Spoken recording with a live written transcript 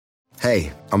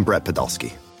Hey, I'm Brett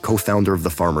Podolsky, co-founder of The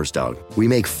Farmer's Dog. We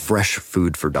make fresh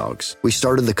food for dogs. We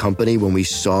started the company when we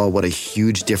saw what a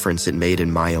huge difference it made in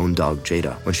my own dog,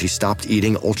 Jada, when she stopped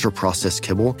eating ultra-processed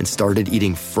kibble and started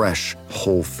eating fresh,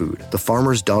 whole food. The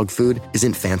Farmer's Dog food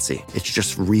isn't fancy. It's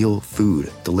just real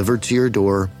food delivered to your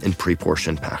door in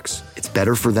pre-portioned packs. It's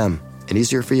better for them and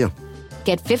easier for you.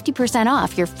 Get 50%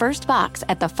 off your first box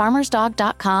at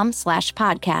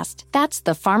thefarmersdog.com/podcast. That's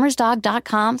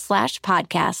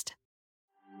thefarmersdog.com/podcast.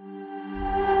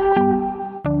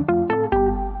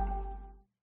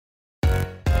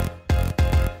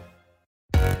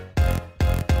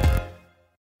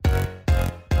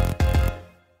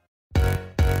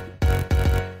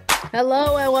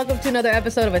 Hello and welcome to another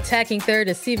episode of Attacking Third,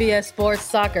 a CBS Sports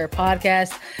Soccer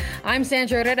podcast. I'm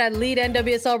Sandra Herrera, lead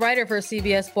NWSL writer for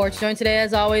CBS Sports, joined today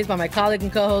as always by my colleague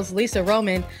and co-host Lisa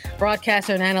Roman,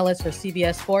 broadcaster and analyst for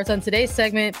CBS Sports. On today's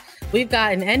segment, we've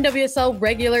got an NWSL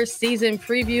Regular Season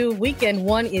Preview. Weekend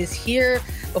 1 is here.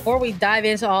 Before we dive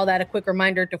into all that, a quick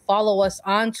reminder to follow us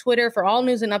on Twitter for all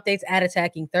news and updates at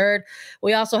Attacking Third.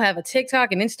 We also have a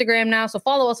TikTok and Instagram now, so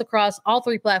follow us across all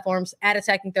three platforms at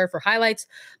Attacking Third for highlights,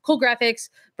 cool graphics,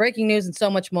 breaking news, and so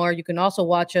much more. You can also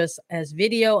watch us as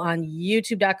video on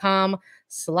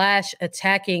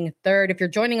youtube.com/Attacking Third. If you're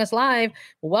joining us live,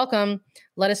 welcome.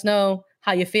 Let us know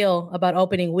how you feel about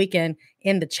opening weekend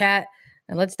in the chat,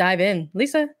 and let's dive in.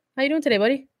 Lisa, how you doing today,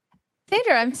 buddy?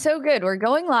 Sandra, I'm so good. We're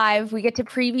going live. We get to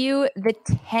preview the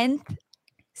 10th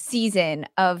season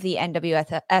of the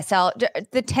NWSL,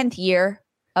 the 10th year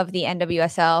of the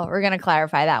NWSL. We're going to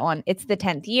clarify that one. It's the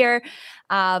 10th year,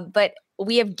 but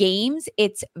we have games.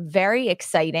 It's very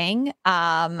exciting.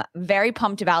 Very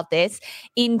pumped about this.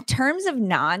 In terms of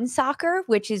non-soccer,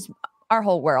 which is our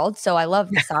whole world, so I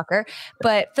love the soccer,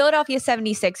 but Philadelphia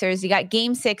 76ers, you got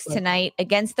game 6 tonight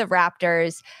against the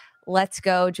Raptors. Let's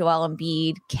go, Joel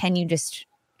Embiid. Can you just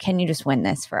win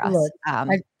this for us? Look, I'm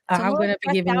going to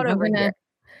be giving. I'm going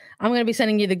to be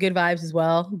sending you the good vibes as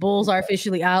well. Bulls are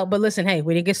officially out, but listen, hey,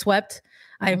 we didn't get swept.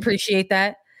 I appreciate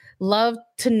that. Love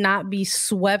to not be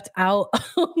swept out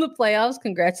of the playoffs.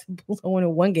 Congrats to the Bulls on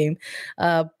winning one game.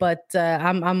 But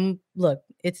I'm look,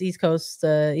 it's East Coast,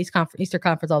 Eastern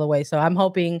Conference all the way. So I'm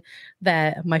hoping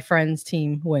that my friend's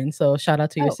team wins. So shout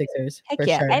out to your Sixers. Heck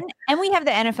yeah. Sure. And we have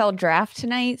the NFL draft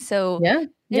tonight. So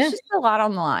there's just a lot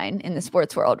on the line in the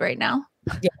sports world right now.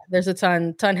 Yeah, there's a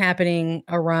ton happening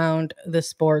around the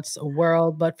sports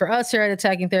world. But for us here at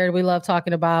Attacking Third, we love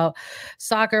talking about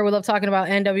soccer. We love talking about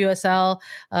NWSL.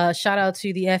 Shout out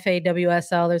to the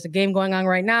FAWSL. There's a game going on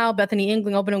right now. Bethany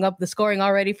England opening up the scoring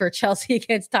already for Chelsea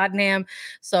against Tottenham.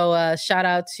 So shout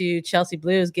out to Chelsea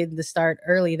Blues getting the start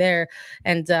early there.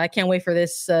 And I can't wait for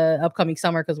this upcoming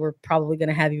summer because we're probably going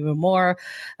to have even more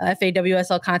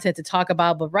FAWSL content to talk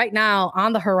about. But right now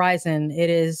on the horizon, it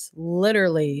is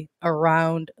literally around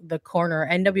the corner.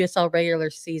 NWSL regular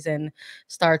season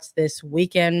starts this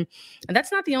weekend. And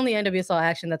that's not the only NWSL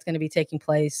action that's going to be taking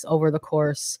place over the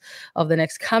course of the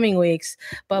next coming weeks.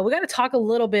 But we got to talk a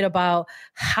little bit about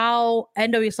how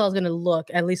NWSL is going to look,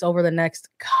 at least over the next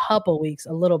couple weeks,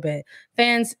 a little bit.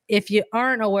 Fans, if you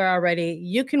aren't aware already,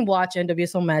 you can watch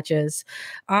NWSL matches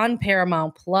on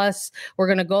Paramount Plus. We're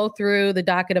going to go through the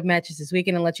docket of matches this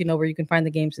weekend and let you know where you can find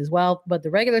the games as well. But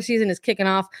the regular season is kicking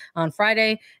off on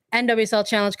Friday. NWSL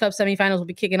Challenge Cup semifinals will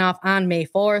be kicking off on May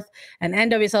 4th, and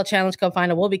NWSL Challenge Cup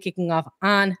final will be kicking off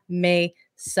on May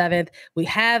 7th. We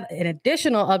have an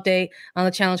additional update on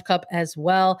the Challenge Cup as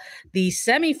well. The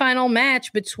semifinal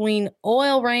match between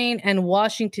Oil Reign and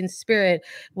Washington Spirit,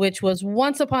 which was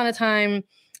once upon a time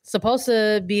supposed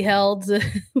to be held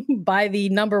by the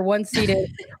number 1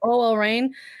 seeded Oil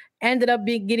Reign, ended up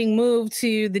getting moved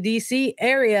to the DC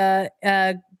area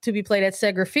to be played at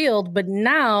Segra Field, but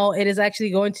now it is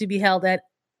actually going to be held at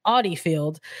Audi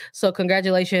Field. So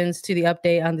congratulations to the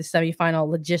update on the semifinal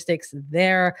logistics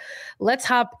there. Let's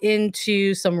hop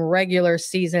into some regular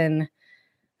season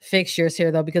fixtures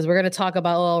here, though, because we're going to talk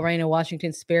about Oil Reign and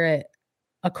Washington Spirit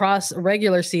across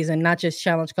regular season, not just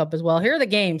Challenge Cup as well. Here are the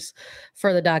games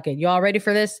for the docket. You all ready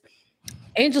for this?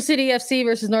 Angel City FC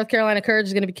versus North Carolina Courage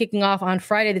is going to be kicking off on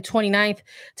Friday the 29th,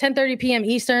 10:30 p.m.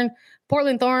 Eastern.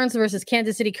 Portland Thorns versus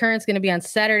Kansas City Currents going to be on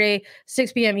Saturday,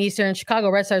 6 p.m. Eastern. Chicago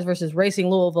Red Stars versus Racing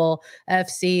Louisville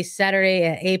FC Saturday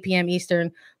at 8 p.m. Eastern.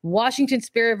 Washington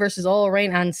Spirit versus Oil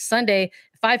Reign on Sunday,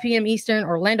 5 p.m. Eastern.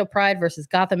 Orlando Pride versus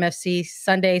Gotham FC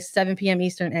Sunday, 7 p.m.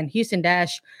 Eastern. And Houston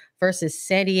Dash versus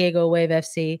San Diego Wave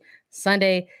FC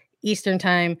Sunday, Eastern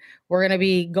time. We're going to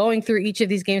be going through each of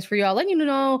these games for y'all, letting you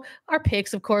know our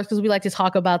picks, of course, because we like to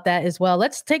talk about that as well.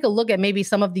 Let's take a look at maybe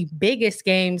some of the biggest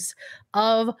games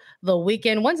of the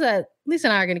weekend, ones that Lisa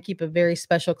and I are going to keep a very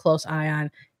special close eye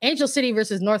on Angel City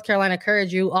versus North Carolina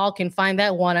Courage. You all can find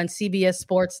that one on CBS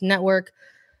Sports Network.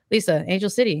 Lisa, Angel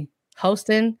City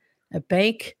hosting at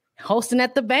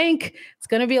the bank. It's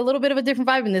going to be a little bit of a different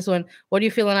vibe in this one. What are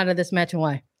you feeling out of this match and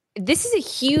why? This is a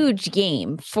huge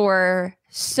game for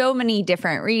so many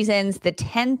different reasons. The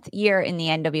 10th year in the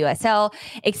NWSL,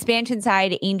 expansion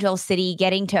side, Angel City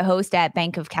getting to host at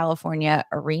Bank of California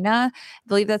Arena. I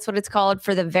believe that's what it's called,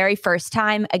 for the very first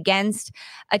time against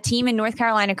a team in North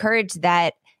Carolina Courage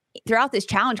that throughout this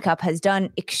Challenge Cup has done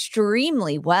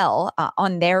extremely well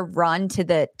on their run to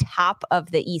the top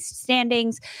of the East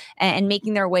standings and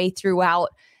making their way throughout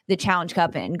the Challenge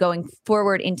Cup and going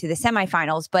forward into the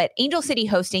semifinals. But Angel City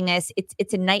hosting this,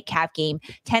 it's a nightcap game,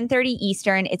 10:30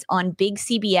 Eastern. It's on big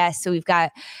CBS. So we've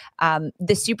got the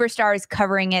superstars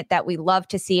covering it that we love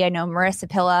to see. I know Marissa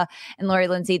Pilla and Lori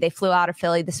Lindsay, they flew out of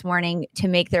Philly this morning to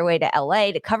make their way to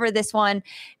LA to cover this one.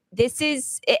 This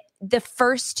is the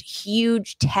first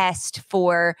huge test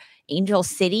for Angel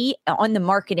City on the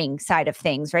marketing side of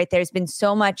things, right? There's been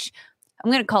so much, I'm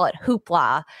going to call it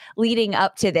hoopla, leading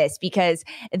up to this, because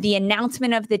the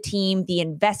announcement of the team, the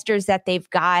investors that they've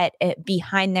got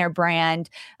behind their brand,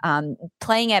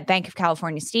 playing at Bank of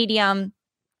California Stadium,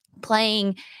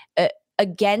 playing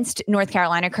against North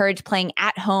Carolina Courage, playing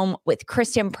at home with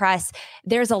Christian Press.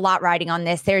 There's a lot riding on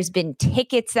this. There's been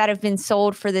tickets that have been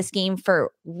sold for this game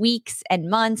for weeks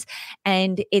and months,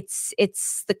 and it's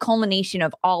the culmination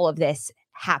of all of this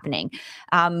happening.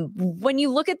 When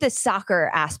you look at the soccer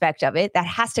aspect of it, that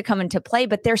has to come into play,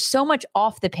 but there's so much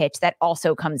off the pitch that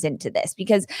also comes into this,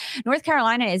 because North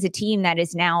Carolina is a team that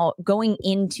is now going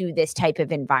into this type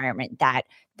of environment that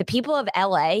the people of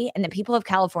LA and the people of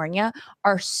California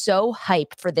are so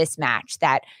hyped for this match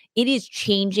that it is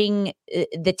changing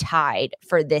the tide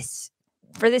for this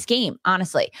game,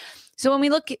 honestly. So when we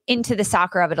look into the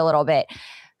soccer of it a little bit,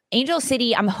 Angel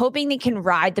City, I'm hoping they can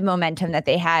ride the momentum that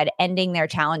they had ending their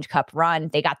Challenge Cup run.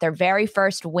 They got their very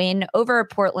first win over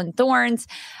Portland Thorns,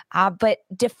 but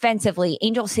defensively,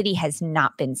 Angel City has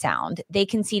not been sound. They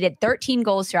conceded 13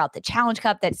 goals throughout the Challenge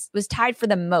Cup. That was tied for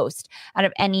the most out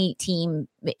of any team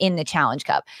in the Challenge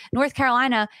Cup. North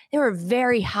Carolina, they were a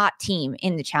very hot team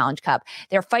in the Challenge Cup.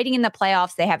 They're fighting in the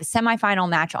playoffs. They have a semifinal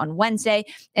match on Wednesday,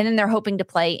 and then they're hoping to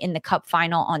play in the Cup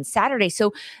final on Saturday.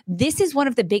 So this is one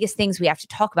of the biggest things we have to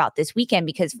talk about this weekend,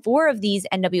 because 4 of these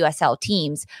NWSL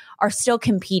teams are still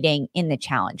competing in the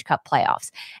Challenge Cup playoffs.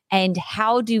 And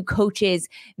how do coaches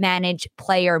manage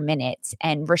player minutes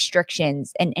and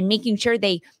restrictions and making sure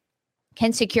they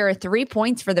can secure 3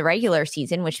 points for the regular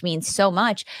season, which means so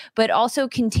much, but also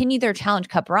continue their Challenge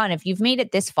Cup run. If you've made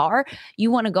it this far, you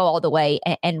want to go all the way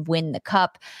and win the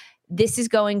cup. This is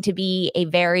going to be a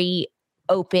very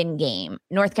open game.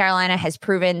 North Carolina has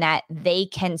proven that they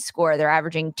can score. They're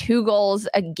averaging 2 goals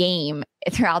a game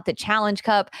throughout the Challenge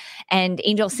Cup, and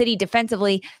Angel City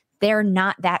defensively, they're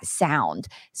not that sound.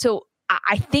 So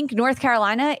I think North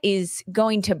Carolina is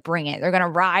going to bring it. They're going to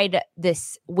ride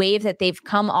this wave that they've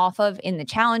come off of in the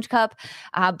Challenge Cup,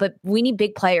 but we need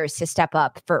big players to step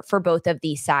up for both of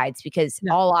these sides, because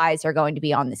all eyes are going to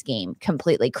be on this game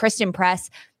completely. Christian Press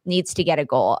needs to get a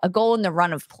goal in the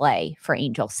run of play for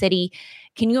Angel City.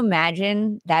 Can you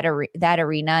imagine that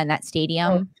arena and that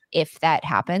stadium if that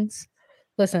happens?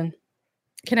 Listen,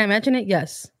 can I imagine it?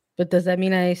 Yes. But does that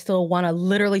mean I still want to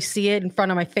literally see it in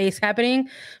front of my face happening?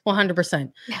 100%.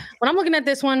 When I'm looking at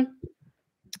this one,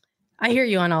 I hear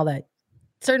you on all that.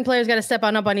 Certain players got to step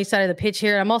on up on each side of the pitch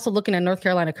here. I'm also looking at North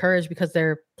Carolina Courage because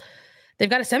they've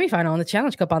got a semifinal in the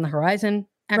Challenge Cup on the horizon.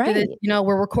 After this,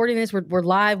 we're recording this. We're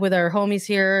live with our homies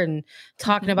here and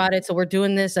talking about it. So we're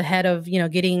doing this ahead of,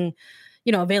 getting,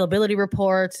 availability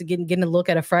reports, getting a look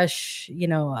at a fresh,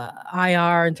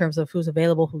 IR in terms of who's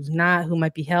available, who's not, who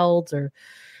might be held or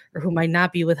who might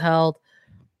not be withheld.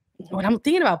 When I'm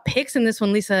thinking about picks in this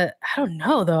one, Lisa, I don't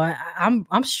know though.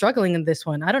 I'm struggling in this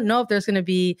one. I don't know if there's going to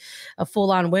be a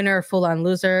full-on winner, a full-on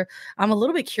loser. I'm a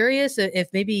little bit curious if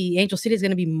maybe Angel City is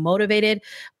going to be motivated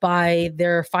by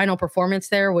their final performance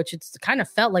there, which it's kind of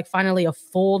felt like finally a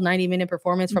full 90-minute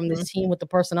performance from this team with the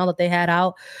personnel that they had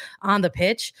out on the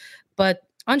pitch. But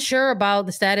unsure about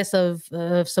the status of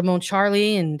Simone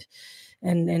Charlie and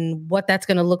what that's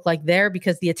going to look like there,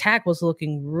 because the attack was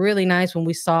looking really nice when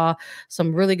we saw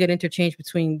some really good interchange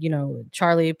between,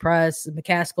 Charlie, Press,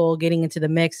 McCaskill getting into the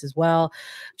mix as well.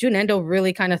 June Endo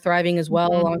really kind of thriving as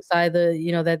well alongside the,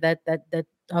 that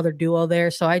other duo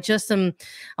there. So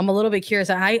I'm a little bit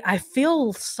curious. I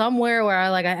feel somewhere where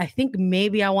I think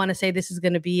maybe I want to say this is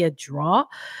going to be a draw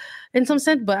in some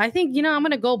sense, but I think, I'm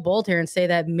going to go bold here and say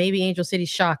that maybe Angel City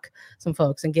shock some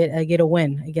folks and get a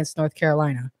win against North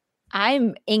Carolina.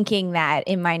 I'm inking that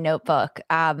in my notebook.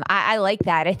 I like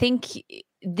that. I think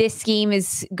this game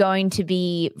is going to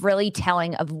be really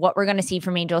telling of what we're going to see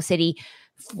from Angel City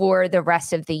for the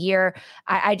rest of the year.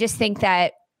 I just think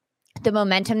that the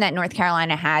momentum that North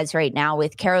Carolina has right now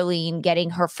with Caroline getting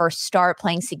her first start,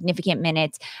 playing significant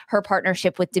minutes, her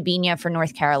partnership with Dabinia for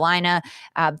North Carolina,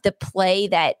 the play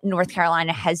that North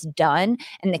Carolina has done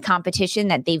and the competition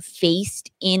that they've faced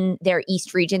in their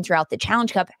East region throughout the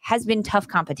Challenge Cup has been tough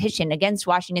competition against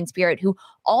Washington Spirit, who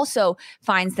also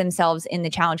finds themselves in the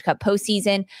Challenge Cup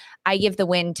postseason. I give the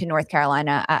win to North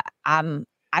Carolina.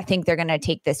 I think they're going to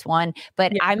take this one,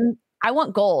 but yeah. I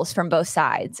want goals from both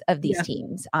sides of these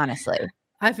teams, honestly.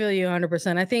 I feel you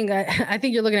 100%. I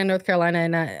think you're looking at North Carolina,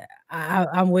 and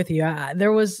I'm with you.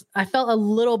 I felt a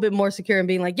little bit more secure in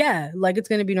being like, it's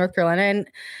going to be North Carolina,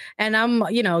 and I'm,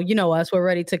 you know us, we're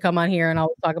ready to come on here and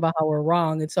I'll talk about how we're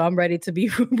wrong, and so I'm ready to be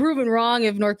proven wrong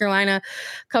if North Carolina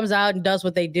comes out and does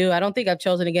what they do. I don't think I've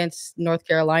chosen against North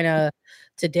Carolina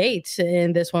to date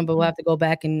in this one, but we'll have to go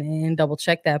back and double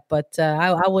check that. But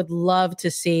I would love to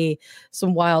see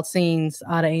some wild scenes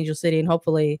out of Angel City, and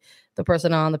hopefully the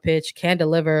person on the pitch can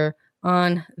deliver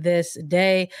on this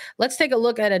day. Let's take a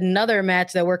look at another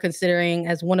match that we're considering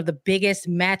as one of the biggest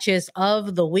matches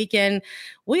of the weekend.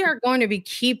 We are going to be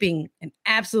keeping an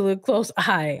absolute close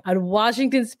eye on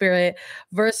Washington Spirit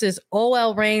versus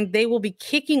OL Reign. They will be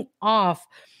kicking off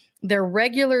their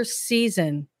regular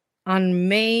season on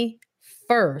May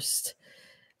 1st,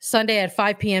 Sunday at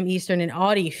 5 p.m. Eastern in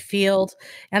Audi Field.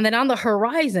 And then on the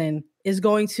horizon is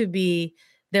going to be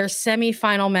their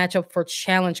semifinal matchup for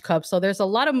Challenge Cup. So there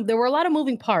were a lot of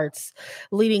moving parts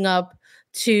leading up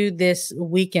to this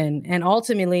weekend. And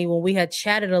ultimately, when we had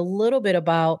chatted a little bit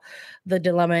about the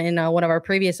dilemma in one of our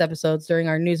previous episodes during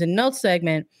our news and notes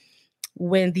segment,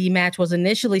 when the match was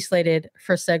initially slated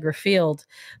for Segra Field,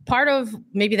 part of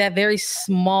maybe that very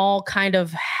small kind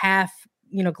of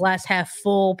glass half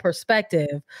full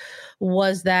perspective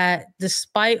was that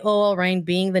despite OL Reign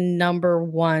being the number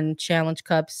one Challenge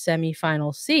Cup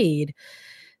semifinal seed,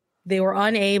 they were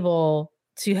unable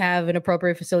to have an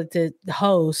appropriate facility to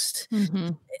host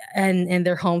and in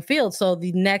their home field. So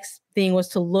the next thing was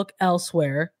to look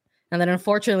elsewhere. And then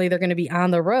unfortunately they're going to be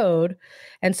on the road.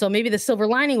 And so maybe the silver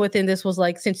lining within this was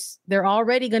like, since they're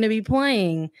already going to be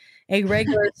playing a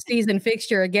regular season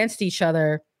fixture against each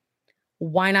other,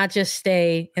 why not just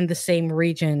stay in the same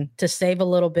region to save a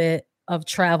little bit of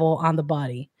travel on the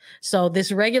body? So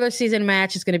this regular season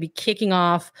match is going to be kicking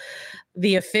off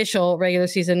the official regular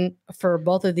season for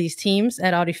both of these teams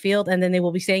at Audi Field, and then they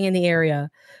will be staying in the area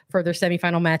for their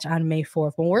semifinal match on May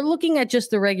 4th. When we're looking at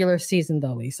just the regular season,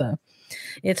 though, Lisa,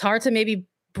 it's hard to maybe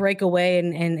break away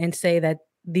and say that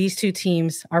these two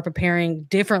teams are preparing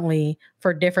differently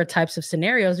for different types of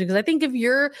scenarios, because I think if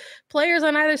you're players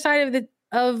on either side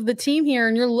of the team here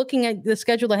and you're looking at the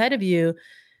schedule ahead of you,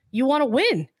 you want to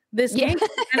win this game.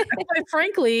 And quite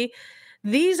frankly,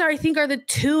 these I think are the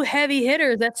two heavy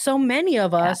hitters that so many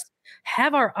of us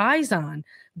have our eyes on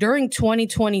during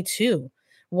 2022.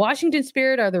 Washington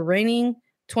Spirit are the reigning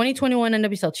 2021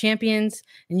 NWSL champions,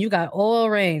 and you got OL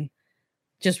Reign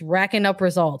just racking up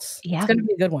results. It's going to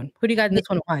be a good one. Who do you got in this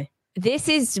one? Why? This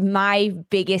is my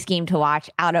biggest game to watch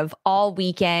out of all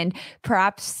weekend,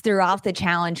 perhaps throughout the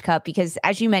Challenge Cup, because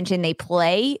as you mentioned, they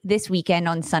play this weekend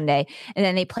on Sunday and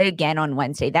then they play again on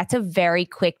Wednesday. That's a very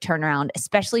quick turnaround,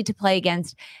 especially to play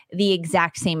against the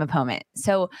exact same opponent.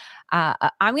 So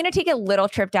I'm going to take a little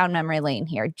trip down memory lane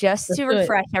here just to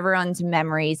refresh everyone's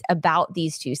memories about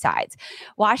these two sides.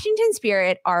 Washington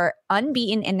Spirit are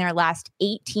unbeaten in their last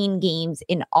 18 games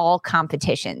in all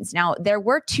competitions. Now, there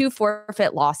were 2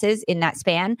 forfeit losses in that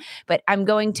span, but I'm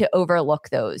going to overlook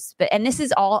those. And this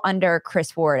is all under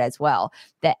Chris Ward as well,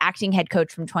 the acting head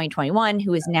coach from 2021,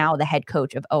 who is now the head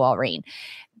coach of OL Reign.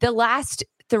 The last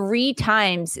 3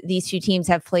 times these two teams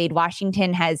have played,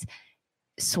 Washington has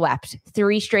swept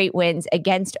 3 straight wins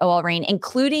against OL Reign,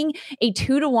 including a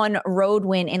 2-1 road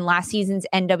win in last season's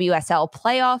NWSL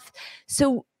playoff.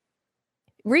 So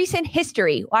recent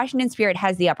history, Washington Spirit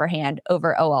has the upper hand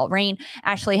over OL Reign.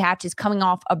 Ashley Hatch is coming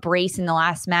off a brace in the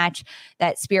last match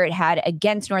that Spirit had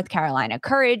against North Carolina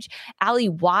Courage. Allie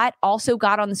Watt also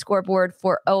got on the scoreboard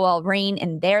for OL Reign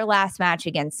in their last match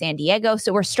against San Diego.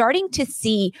 So we're starting to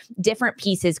see different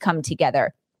pieces come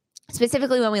together.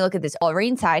 Specifically, when we look at this OL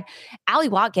Reign side, Allie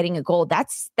Watt getting a goal,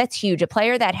 that's huge. A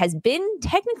player that has been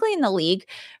technically in the league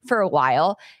for a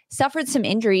while, suffered some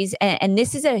injuries, and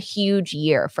this is a huge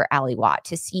year for Allie Watt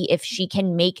to see if she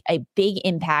can make a big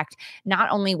impact,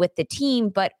 not only with the team,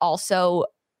 but also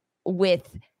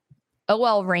with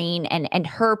OL Reign and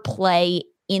her play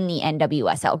in the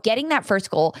NWSL. Getting that first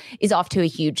goal is off to a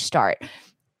huge start.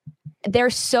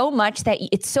 There's so much that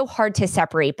it's so hard to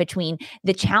separate between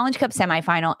the Challenge Cup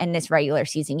semifinal and this regular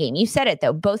season game. You said it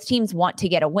though, both teams want to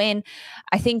get a win.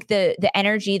 I think the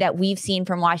energy that we've seen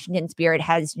from Washington Spirit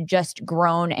has just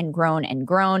grown and grown and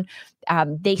grown.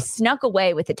 They snuck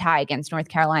away with a tie against North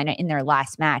Carolina in their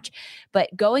last match,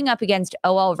 but going up against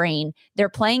OL Reign, they're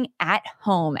playing at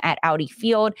home at Audi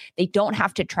Field. They don't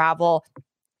have to travel.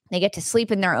 They get to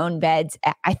sleep in their own beds.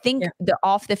 I think the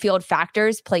off the field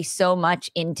factors play so much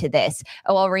into this.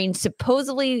 OL Reign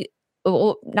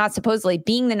not supposedly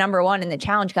being the number one in the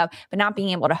Challenge Cup, but not being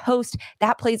able to host,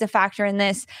 that plays a factor in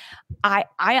this. I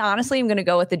honestly am going to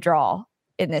go with the draw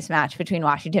in this match between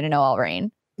Washington and OL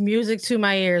Reign. Music to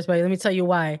my ears, but let me tell you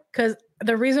why. Because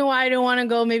the reason why I didn't want to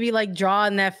go maybe like draw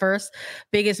in that first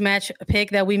biggest match pick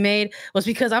that we made was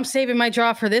because I'm saving my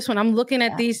draw for this one. I'm looking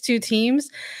at these two teams,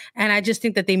 and I just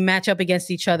think that they match up against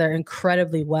each other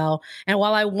incredibly well. And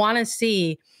while I want to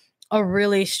see a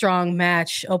really strong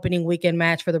match, opening weekend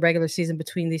match for the regular season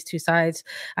between these two sides,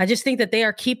 I just think that they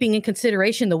are keeping in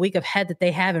consideration the week ahead that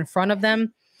they have in front of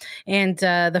them. And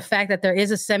the fact that there is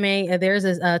a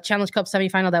Challenge Cup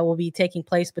semifinal that will be taking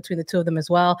place between the two of them as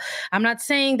well. I'm not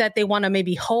saying that they want to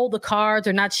maybe hold the cards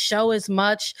or not show as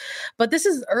much, but this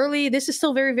is early. This is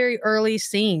still very, very early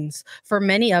scenes for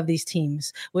many of these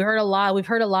teams. We've heard a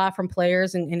lot from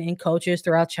players and coaches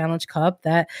throughout Challenge Cup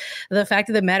that the fact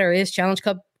of the matter is Challenge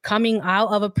Cup coming out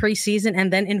of a preseason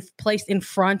and then placed in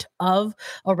front of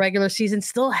a regular season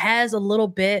still has a little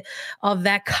bit of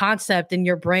that concept in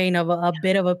your brain of a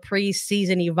bit of a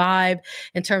preseason-y vibe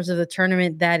in terms of the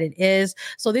tournament that it is.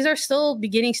 So these are still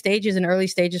beginning stages and early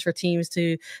stages for teams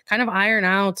to kind of iron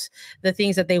out the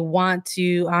things that they want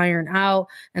to iron out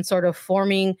and sort of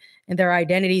forming and their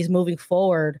identities moving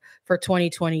forward for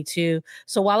 2022.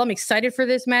 So while I'm excited for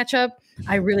this matchup,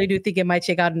 I really do think it might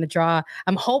shake out in the draw.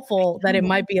 I'm hopeful that it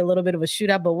might be a little bit of a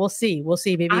shootout, but we'll see. We'll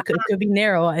see. Maybe it could be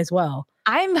narrow as well.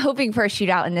 I'm hoping for a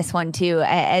shootout in this one too.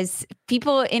 As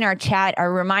people in our chat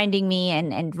are reminding me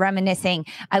and reminiscing,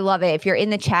 I love it. If you're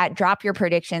in the chat, drop your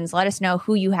predictions. Let us know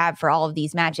who you have for all of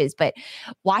these matches. But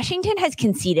Washington has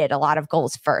conceded a lot of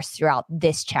goals first throughout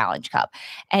this Challenge Cup.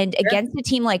 And against a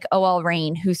team like OL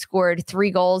Reign, who scored 3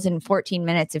 goals in 14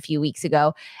 minutes a few weeks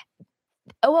ago,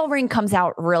 OL Reign comes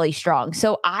out really strong.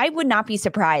 So I would not be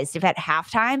surprised if at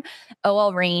halftime,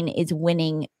 OL Reign is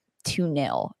winning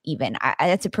 2-0 even.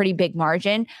 That's a pretty big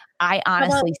margin. I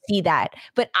honestly see that,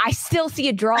 but I still see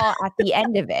a draw at the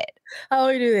end of it. How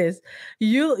we do this?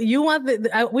 You want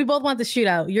we both want the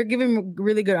shootout. You're giving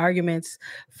really good arguments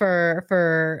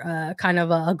for kind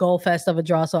of a goal fest of a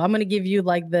draw. So I'm going to give you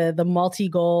like the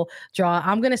multi-goal draw.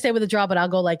 I'm going to stay with the draw, but I'll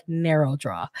go like narrow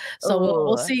draw. So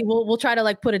we'll see. We'll try to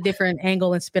like put a different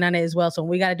angle and spin on it as well. So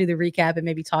we got to do the recap and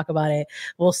maybe talk about it.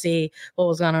 We'll see what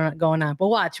was going on. But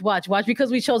watch because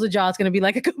we chose a draw. It's going to be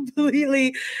like a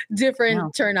completely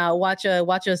different turnout. Watch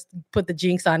us put the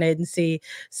jinx on it and see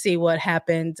what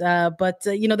happened. But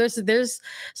there's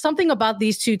something about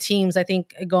these two teams, I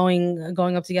think,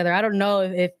 going up together. I don't know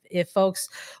if folks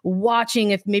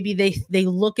watching, if maybe they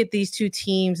look at these two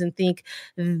teams and think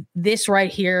this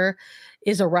right here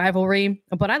is a rivalry,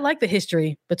 but I like the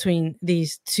history between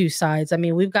these two sides. I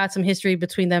mean, we've got some history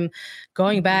between them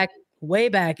going back way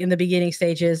back in the beginning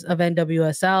stages of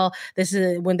NWSL. This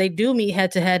is when they do meet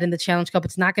head to head in the Challenge Cup.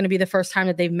 It's not going to be the first time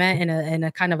that they've met in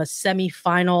a kind of a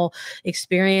semi-final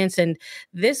experience. And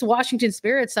this Washington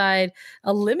Spirit side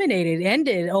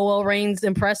ended OL Reign's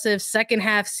impressive second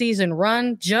half season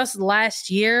run just last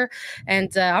year.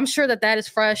 And I'm sure that is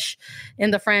fresh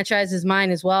in the franchise's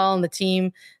mind as well. And the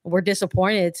team were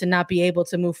disappointed to not be able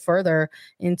to move further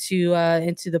into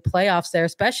the playoffs there,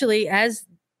 especially as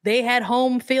they had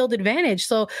home field advantage.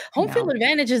 So home field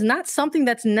advantage is not something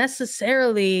that's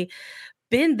necessarily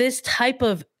been this type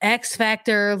of X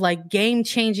factor, like game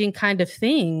changing kind of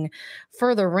thing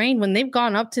for the Reign when they've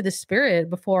gone up to the Spirit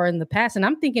before in the past. And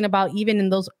I'm thinking about even in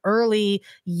those early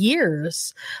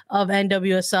years of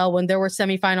NWSL when there were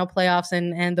semifinal playoffs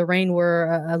and the Reign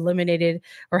were eliminated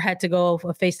or had to go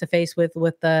face to face with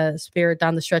the Spirit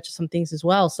down the stretch of some things as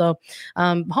well. So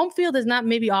home field has not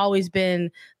maybe always been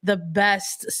the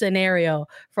best scenario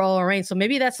for OL Reign. So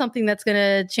maybe that's something that's going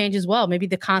to change as well. Maybe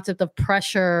the concept of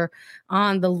pressure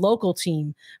on the local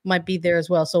team might be there as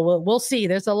well. So we'll see.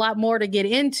 There's a lot more to get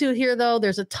into here, though.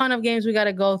 There's a ton of games we got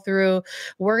to go through.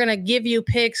 We're going to give you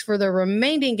picks for the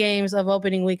remaining games of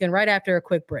opening weekend right after a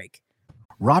quick break.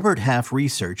 Robert Half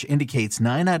research indicates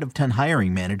 9 out of 10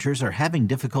 hiring managers are having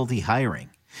difficulty hiring.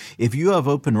 If you have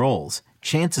open roles,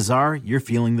 chances are you're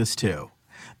feeling this too.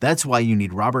 That's why you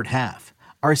need Robert Half.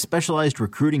 Our specialized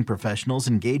recruiting professionals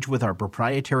engage with our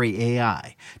proprietary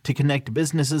AI to connect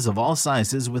businesses of all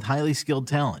sizes with highly skilled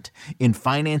talent in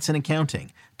finance and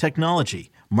accounting,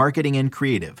 technology, marketing and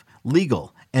creative,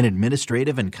 legal, and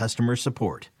administrative and customer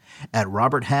support. At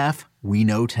Robert Half, we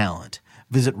know talent.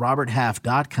 Visit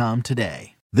roberthalf.com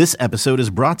today. This episode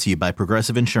is brought to you by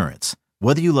Progressive Insurance.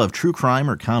 Whether you love true crime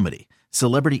or comedy,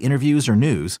 celebrity interviews or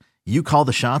news, you call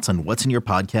the shots on what's in your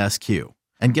podcast queue.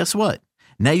 And guess what?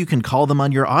 Now you can call them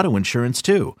on your auto insurance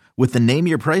too with the Name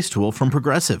Your Price tool from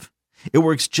Progressive. It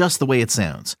works just the way it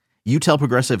sounds. You tell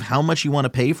Progressive how much you want to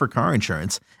pay for car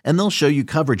insurance, and they'll show you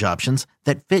coverage options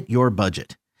that fit your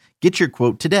budget. Get your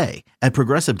quote today at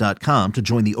Progressive.com to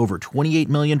join the over 28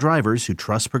 million drivers who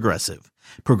trust Progressive.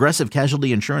 Progressive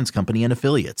Casualty Insurance Company and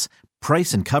Affiliates.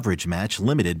 Price and coverage match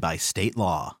limited by state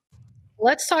law.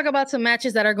 Let's talk about some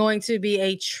matches that are going to be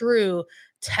a true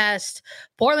test.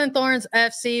 Portland Thorns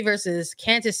FC versus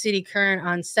Kansas City Current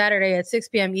on Saturday at 6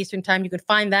 p.m. Eastern time. You can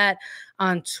find that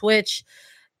on Twitch.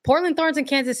 Portland Thorns and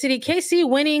Kansas City. KC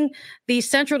winning the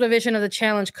Central Division of the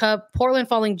Challenge Cup. Portland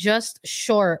falling just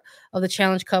short of the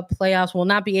Challenge Cup playoffs, will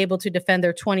not be able to defend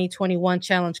their 2021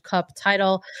 Challenge Cup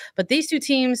title. But these two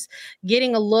teams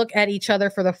getting a look at each other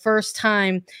for the first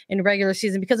time in regular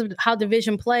season because of how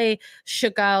division play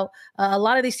shook out. A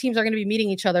lot of these teams are going to be meeting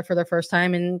each other for the first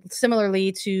time. And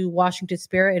similarly to Washington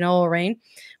Spirit and OL Reign,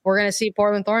 we're going to see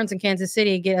Portland Thorns and Kansas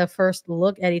City get a first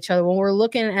look at each other. When we're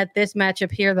looking at this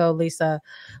matchup here, though, Lisa,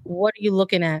 what are you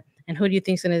looking at? And who do you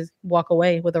think is going to walk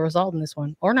away with a result in this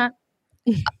one or not?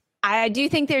 I do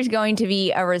think there's going to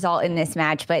be a result in this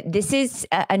match, but this is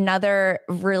another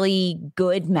really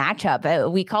good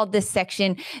matchup. We called this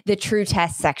section the true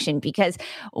test section because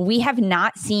we have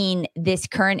not seen this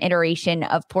current iteration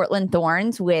of Portland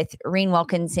Thorns with Reen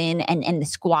Wilkinson and the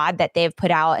squad that they've put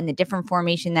out and the different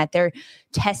formation that they're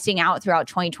testing out throughout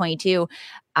 2022.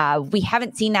 We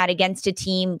haven't seen that against a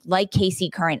team like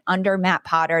KC Current under Matt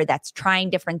Potter that's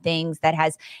trying different things, that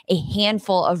has a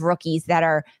handful of rookies that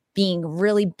are being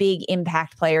really big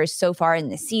impact players so far in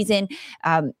the season.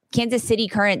 Kansas City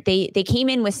Current, they came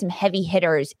in with some heavy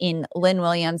hitters in Lynn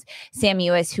Williams, Sam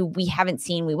Ewis, who we haven't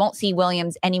seen. We won't see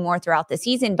Williams anymore throughout the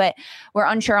season, but we're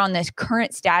unsure on this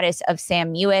current status of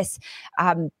Sam Ewis.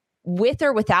 With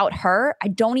or without her, I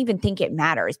don't even think it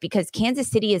matters because Kansas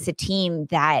City is a team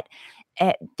that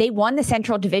they won the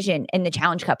Central Division in the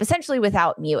Challenge Cup, essentially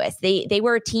without Ewis. They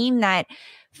were a team that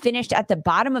finished at the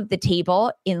bottom of the table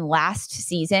in last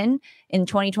season in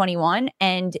 2021,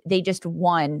 and they just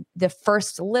won the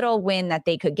first little win that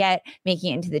they could get,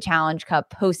 making it into the Challenge Cup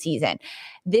postseason.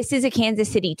 This is a Kansas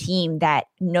City team that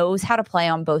knows how to play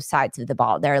on both sides of the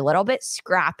ball. They're a little bit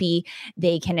scrappy.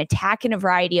 They can attack in a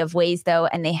variety of ways, though,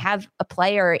 and they have a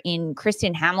player in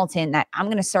Kristen Hamilton that I'm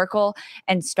going to circle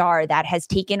and star that has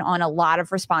taken on a lot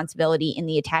of responsibility in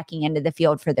the attacking end of the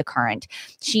field for the Current.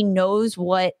 She knows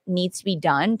what needs to be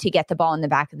done to get the ball in the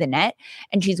back of the net,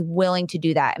 and she's willing to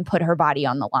do that and put her body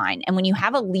on the line. And when you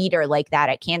have a leader like that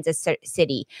at Kansas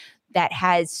City that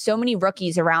has so many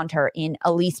rookies around her in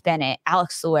Elise Bennett,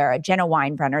 Alex Luera, Jenna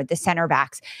Weinbrenner, the center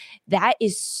backs, that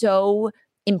is so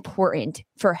important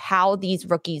for how these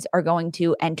rookies are going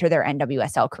to enter their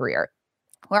NWSL career.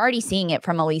 We're already seeing it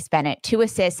from Elise Bennett, 2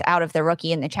 assists out of the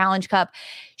rookie in the Challenge Cup.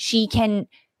 She can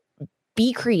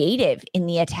be creative in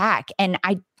the attack. And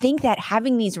I think that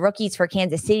having these rookies for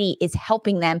Kansas City is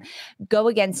helping them go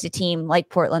against a team like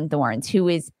Portland Thorns, who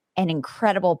is an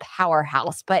incredible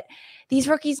powerhouse. But these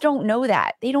rookies don't know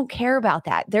that. They don't care about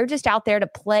that. They're just out there to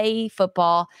play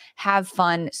football, have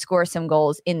fun, score some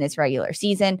goals in this regular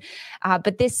season.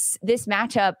 But this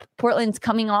matchup, Portland's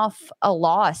coming off a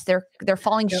loss. They're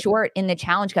falling short in the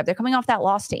Challenge Cup. They're coming off that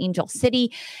loss to Angel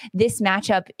City. This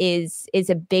matchup is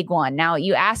a big one. Now,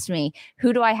 you asked me,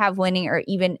 who do I have winning, or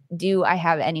even do I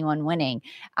have anyone winning?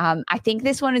 I think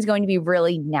this one is going to be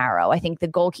really narrow. I think the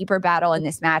goalkeeper battle in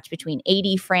this match between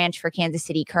A.D. Franch for Kansas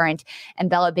City Current and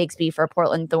Bella Bigsby for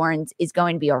Portland Thorns is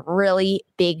going to be a really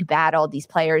big battle. These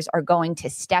players are going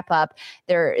to step up.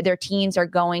 Their teams are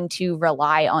going to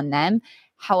rely on them.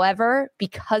 However,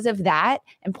 because of that,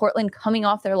 and Portland coming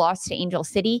off their loss to Angel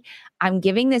City, I'm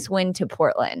giving this win to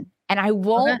Portland. And I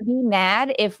won't be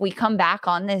mad if we come back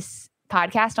on this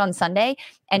podcast on Sunday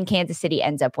and Kansas City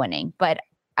ends up winning. But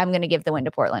I'm going to give the win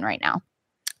to Portland right now.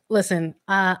 Listen,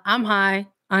 I'm high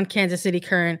on Kansas City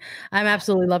Current. I'm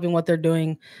absolutely loving what they're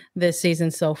doing this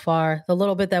season so far. The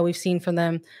little bit that we've seen from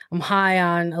them, I'm high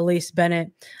on Elise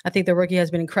Bennett. I think the rookie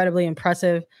has been incredibly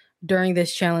impressive during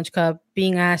this Challenge Cup.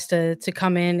 being asked to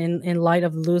come in light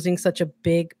of losing such a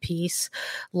big piece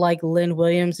like Lynn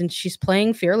Williams, and she's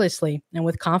playing fearlessly and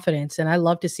with confidence. And I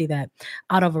love to see that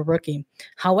out of a rookie.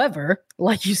 However,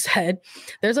 like you said,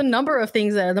 there's a number of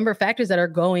factors that are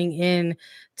going in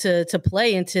to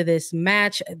play into this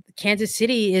match. Kansas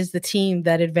City is the team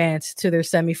that advanced to their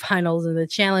semifinals in the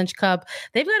Challenge Cup.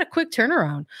 They've got a quick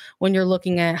turnaround when you're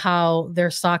looking at how their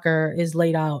soccer is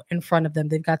laid out in front of them.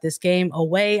 They've got this game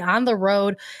away on the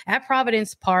road at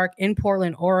Providence Park in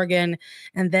Portland, Oregon,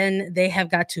 and then they have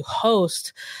got to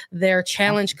host their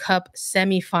Challenge Cup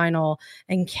semifinal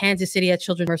in Kansas City at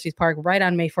Children's Mercy Park right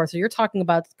on May 4th. So you're talking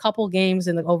about a couple games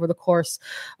over the course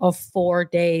of 4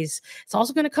 days. It's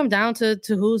also going to come down to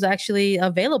who's actually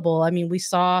available. I mean, we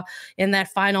saw in that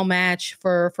final match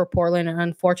for Portland,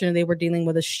 unfortunately, they were dealing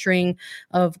with a string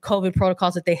of COVID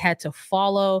protocols that they had to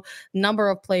follow. Number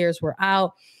of players were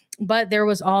out. But there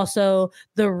was also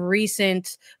the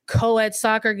recent co-ed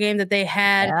soccer game that they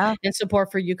had in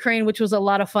support for Ukraine, which was a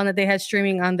lot of fun that they had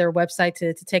streaming on their website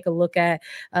to take a look at.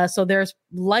 So there's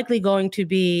likely going to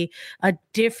be a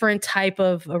different type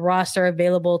of a roster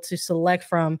available to select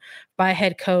from by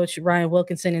head coach Ryan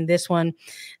Wilkinson in this one,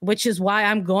 which is why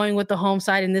I'm going with the home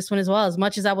side in this one as well. As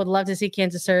much as I would love to see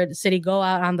Kansas City go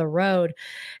out on the road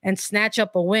and snatch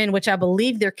up a win, which I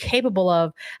believe they're capable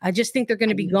of, I just think they're going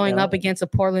to be going up against a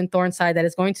Portland Thorn side that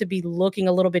is going to be looking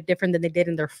a little bit different than they did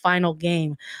in their final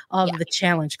game of the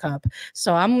Challenge Cup.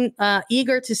 So I'm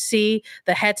eager to see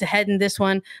the head-to-head in this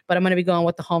one, but I'm going to be going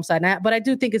with the home side. But I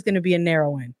do think it's going to be a narrow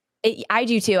win. I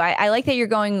do too. I like that you're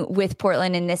going with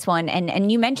Portland in this one.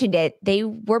 And you mentioned it. They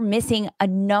were missing a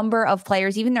number of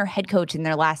players, even their head coach in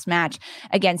their last match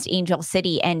against Angel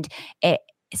City. And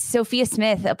Sophia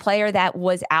Smith, a player that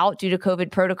was out due to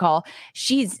COVID protocol,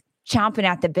 she's chomping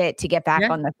at the bit to get back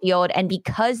on the field. And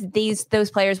because those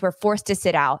players were forced to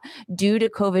sit out due to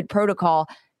COVID protocol,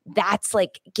 that's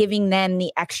like giving them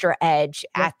the extra edge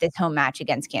at this home match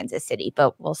against Kansas City.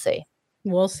 But we'll see.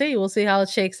 We'll see. We'll see how it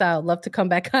shakes out. Love to come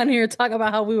back on here and talk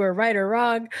about how we were right or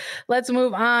wrong. Let's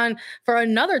move on for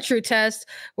another true test.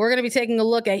 We're going to be taking a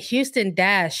look at Houston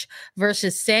Dash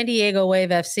versus San Diego Wave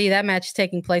FC. That match is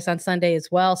taking place on Sunday as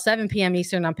well, 7 p.m.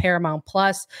 Eastern on Paramount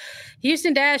Plus.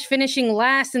 Houston Dash finishing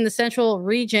last in the central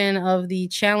region of the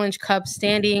Challenge Cup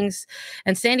standings,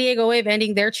 and San Diego Wave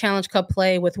ending their Challenge Cup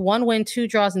play with 1 win, 2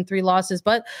 draws, and 3 losses.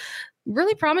 But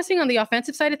really promising on the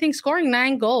offensive side of things, scoring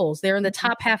 9 goals. They're in the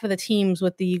top half of the teams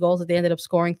with the goals that they ended up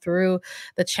scoring through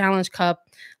the Challenge Cup.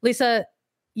 Lisa,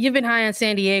 you've been high on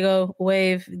San Diego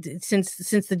Wave since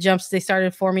the jumps they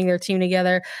started forming their team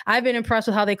together. I've been impressed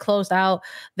with how they closed out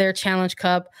their Challenge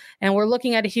Cup. And we're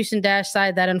looking at a Houston Dash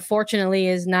side that unfortunately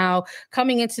is now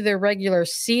coming into their regular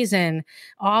season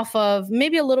off of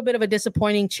maybe a little bit of a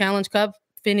disappointing Challenge Cup,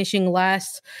 finishing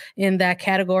last in that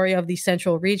category of the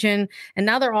central region. And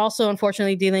now they're also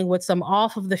unfortunately dealing with some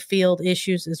off of the field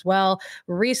issues as well,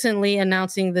 recently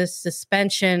announcing the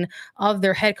suspension of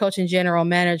their head coach and general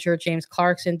manager, James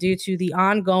Clarkson, due to the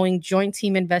ongoing joint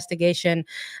team investigation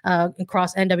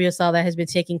across NWSL that has been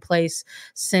taking place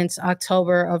since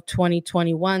October of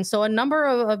 2021. So a number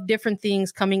of different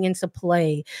things coming into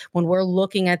play when we're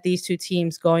looking at these two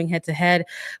teams going head to head.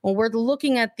 When we're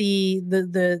looking at the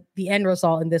end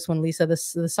result in this one, Lisa, the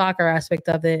soccer aspect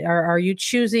of it, are you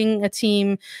choosing a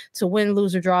team to win,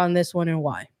 lose, or draw in this one, and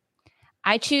why?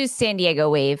 I choose San Diego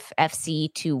Wave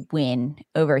FC to win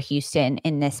over Houston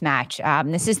in this match.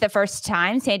 This is the first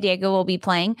time San Diego will be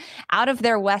playing out of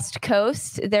their West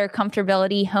Coast, their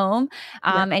comfortability home,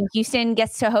 and Houston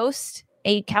gets to host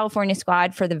a California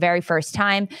squad for the very first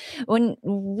time. When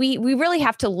we really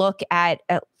have to look at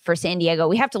for San Diego,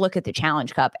 we have to look at the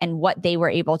Challenge Cup and what they were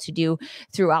able to do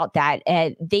throughout that.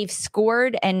 They've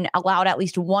scored and allowed at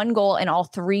least 1 goal in all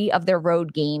 3 of their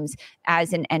road games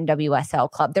as an NWSL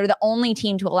club. They're the only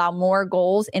team to allow more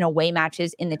goals in away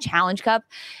matches in the Challenge Cup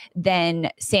than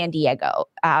San Diego.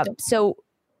 So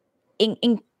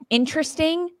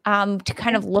interesting to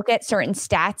kind of look at certain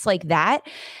stats like that.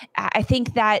 I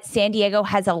think that San Diego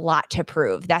has a lot to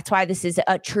prove. That's why this is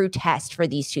a true test for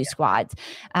these two squads.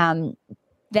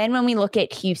 Then when we look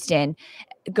at Houston,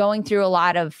 going through a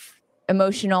lot of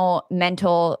emotional,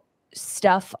 mental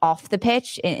stuff off the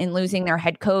pitch in losing their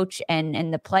head coach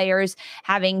and the players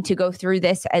having to go through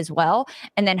this as well,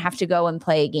 and then have to go and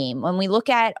play a game. When we look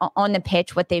at on the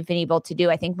pitch what they've been able to do,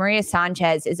 I think Maria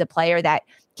Sanchez is a player that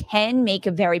can make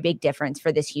a very big difference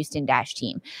for this Houston Dash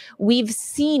team. We've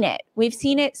seen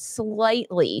it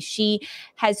slightly. She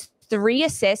has 3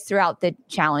 assists throughout the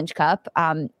Challenge Cup.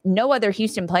 No other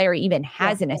Houston player even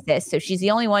has an assist. So she's the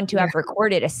only one to have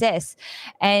recorded assists.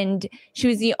 And she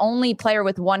was the only player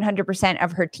with 100%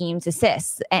 of her team's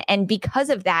assists. And because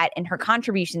of that and her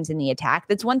contributions in the attack,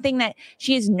 that's one thing that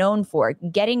she is known for: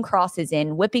 getting crosses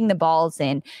in, whipping the balls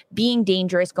in, being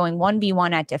dangerous, going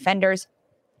 1v1 at defenders.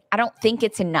 I don't think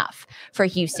it's enough for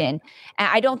Houston. And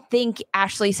I don't think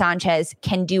Ashley Sanchez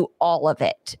can do all of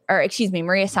it. Or excuse me,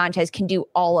 Maria Sanchez can do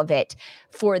all of it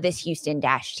for this Houston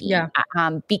Dash team.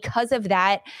 Yeah. Because of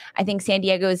that, I think San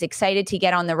Diego is excited to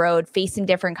get on the road, face some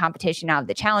different competition out of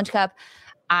the Challenge Cup.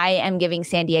 I am giving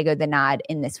San Diego the nod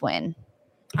in this win.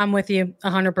 I'm with you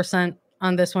 100%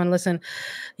 on this one. Listen,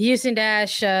 Houston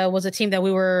Dash was a team that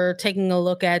we were taking a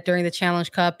look at during the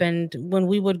Challenge Cup. And when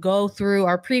we would go through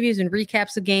our previews and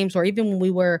recaps of games, or even when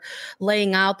we were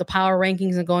laying out the power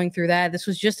rankings and going through that, this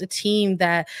was just a team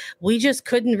that we just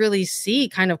couldn't really see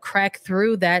kind of crack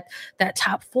through that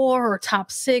top 4 or top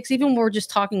 6. Even when we're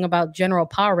just talking about general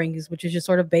power rankings, which is just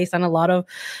sort of based on a lot of,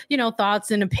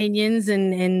 thoughts and opinions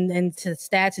and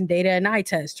stats and data and eye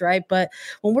test, right? But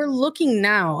when we're looking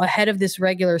now ahead of this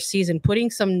regular season, putting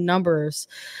some numbers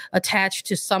attached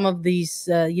to some of these,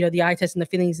 the eye test and the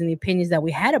feelings and the opinions that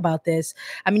we had about this.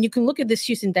 I mean, you can look at this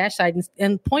Houston Dash side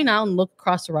and point out and look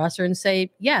across the roster and say,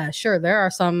 yeah, sure, there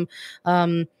are some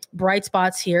bright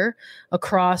spots here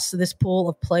across this pool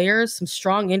of players, some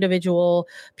strong individual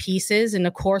pieces. And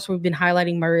of course, we've been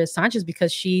highlighting Maria Sanchez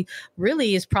because she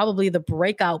really is probably the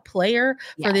breakout player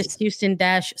for this Houston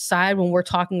Dash side. When we're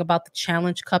talking about the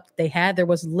Challenge Cup that they had, there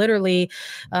was literally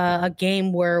a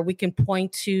game where we can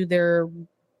point to their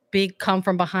big come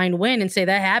from behind win and say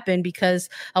that happened because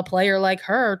a player like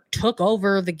her took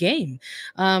over the game.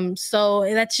 So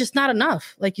that's just not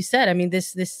enough. Like you said, I mean,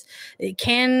 it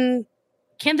can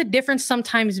the difference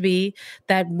sometimes be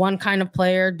that one kind of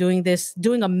player doing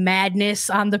a madness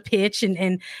on the pitch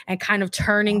and kind of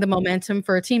turning the momentum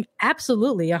for a team?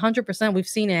 Absolutely. 100%. We've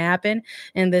seen it happen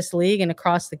in this league and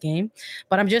across the game,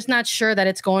 but I'm just not sure that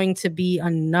it's going to be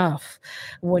enough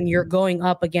when you're going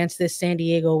up against this San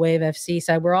Diego Wave FC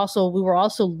side. We were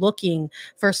also looking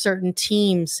for certain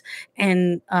teams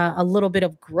and a little bit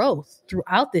of growth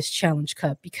throughout this Challenge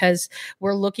Cup, because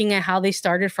we're looking at how they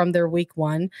started from their week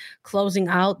 1, closing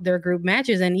out their group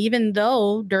matches. And even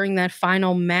though during that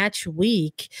final match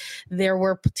week, there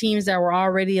were teams that were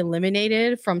already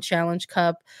eliminated from Challenge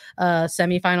Cup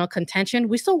semifinal contention,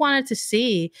 we still wanted to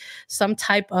see some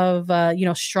type of,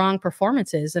 strong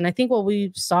performances. And I think what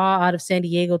we saw out of San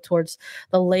Diego towards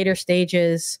the later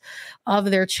stages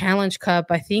of their Challenge Cup,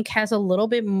 I think has a little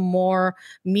bit more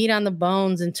meat on the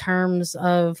bones in terms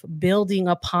of building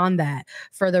upon that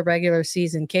for the regular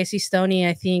season. Casey Stoney,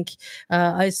 I think,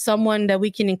 is someone that we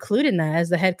can include in that as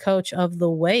the head coach of the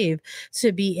Wave,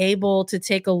 to be able to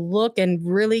take a look and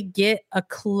really get a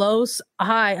close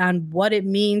eye on what it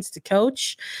means to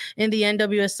coach in the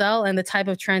NWSL and the type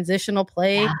of transitional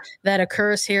play that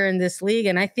occurs here in this league.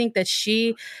 And I think that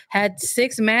she had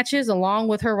 6 matches along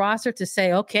with her roster to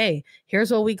say, okay,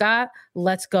 here's what we got,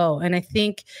 let's go. And I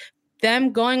think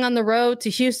them going on the road to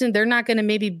Houston, they're not going to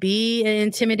maybe be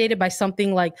intimidated by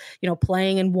something like,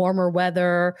 playing in warmer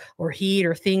weather or heat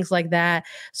or things like that.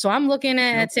 So I'm looking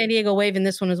at San Diego Wave in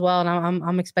this one as well. And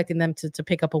I'm expecting them to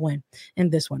pick up a win in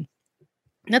this one.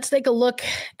 Let's take a look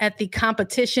at the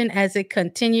competition as it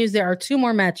continues. There are 2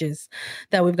 more matches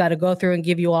that we've got to go through and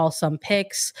give you all some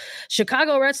picks.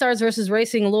 Chicago Red Stars versus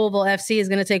Racing Louisville FC is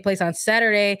going to take place on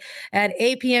Saturday at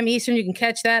 8 p.m. Eastern. You can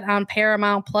catch that on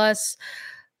Paramount Plus.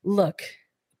 Look,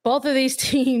 both of these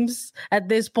teams at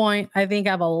this point, I think,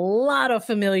 have a lot of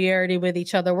familiarity with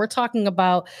each other. We're talking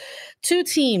about 2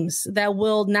 teams that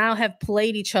will now have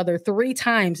played each other 3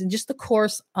 times in just the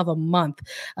course of a month.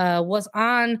 Was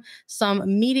on some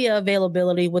media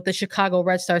availability with the Chicago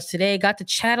Red Stars today. Got to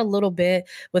chat a little bit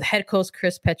with head coach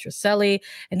Chris Petroselli,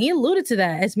 and he alluded to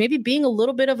that as maybe being a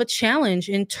little bit of a challenge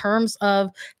in terms of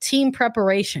team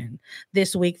preparation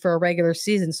this week for a regular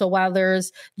season. So while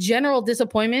there's general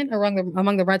disappointment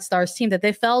among the Red Stars team that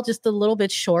they fell just a little bit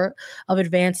short of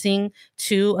advancing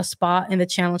to a spot in the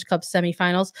Challenge Cup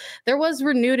semifinals, there was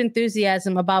renewed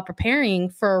enthusiasm about preparing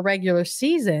for a regular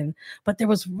season, but there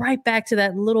was right back to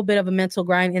that little bit of a mental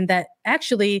grind in that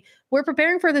actually we're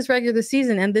preparing for this regular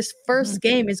season, and this first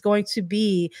game is going to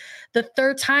be the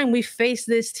 3rd time we face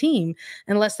this team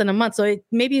in less than a month. So it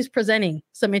maybe is presenting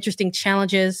some interesting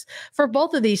challenges for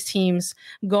both of these teams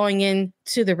going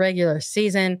into the regular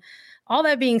season. All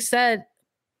that being said,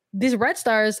 these Red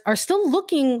Stars are still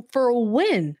looking for a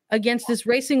win against this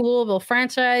Racing Louisville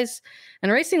franchise.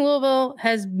 And Racing Louisville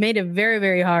has made it very,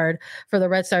 very hard for the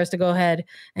Red Stars to go ahead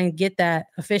and get that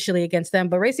officially against them.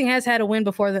 But Racing has had a win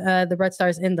before the Red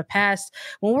Stars in the past.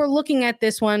 When we're looking at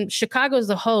this one, Chicago's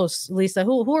the host. Lisa,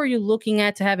 who are you looking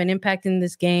at to have an impact in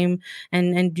this game?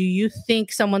 And do you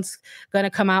think someone's going to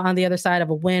come out on the other side of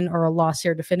a win or a loss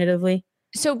here definitively?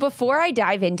 So before I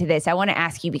dive into this, I want to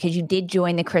ask you, because you did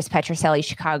join the Chris Petrucelli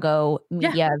Chicago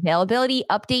media availability,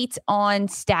 updates on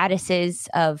statuses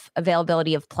of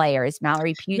availability of players.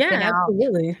 Mallory Pugh's been out,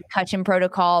 concussion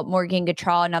protocol, Morgan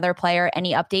Gautrat, another player.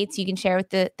 Any updates you can share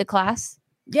with the class?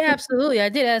 Yeah, absolutely. I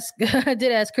did ask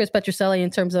Chris Petrucelli in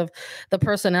terms of the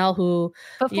personnel who.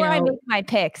 Before I make my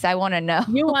picks, I want to know.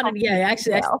 You want to,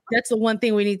 actually, that's the one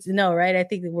thing we need to know, right? I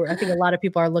think a lot of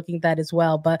people are looking at that as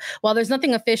well. But while there's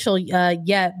nothing official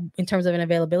yet in terms of an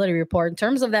availability report, in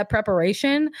terms of that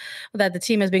preparation that the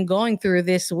team has been going through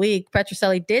this week,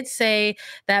 Petrucelli did say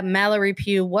that Mallory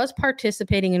Pugh was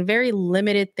participating in very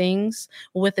limited things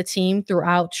with the team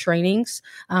throughout trainings.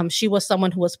 She was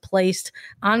someone who was placed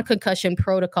on concussion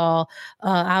protocol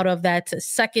out of that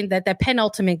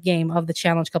penultimate game of the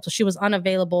Challenge Cup. So she was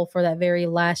unavailable for that very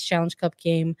last Challenge Cup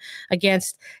game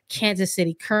against Kansas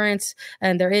City Currents.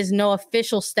 And there is no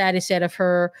official status yet of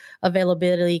her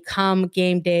availability come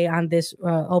game day on this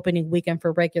opening weekend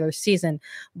for regular season.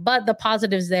 But the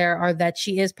positives there are that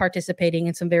she is participating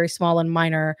in some very small and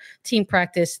minor team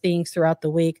practice things throughout the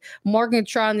week. Morgan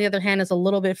Gautrat, on the other hand, is a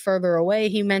little bit further away.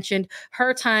 He mentioned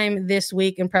her time this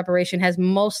week in preparation has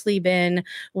mostly been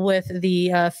with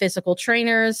the physical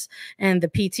trainers and the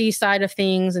PT side of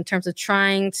things in terms of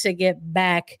trying to get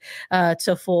back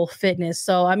to full fitness.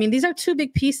 So, I mean, these are two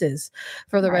big pieces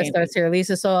for the Red Stars here,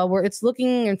 Lisa. So it's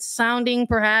looking and sounding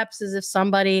perhaps as if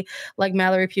somebody like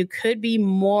Mallory Pugh could be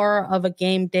more of a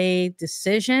game day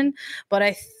decision. But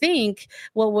I think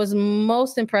what was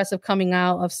most impressive coming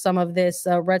out of some of this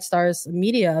Red Stars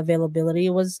media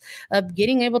availability was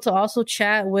getting able to also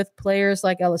chat with players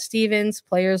like Ella Stevens,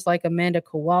 players like Amanda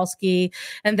Kowalski,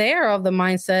 and they are of the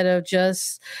mindset of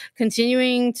just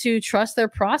continuing to trust their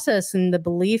process and the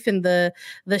belief in the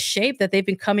shape that they've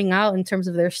been coming out in terms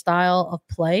of their style of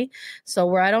play. So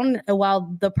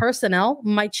while the personnel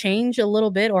might change a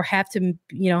little bit or have to,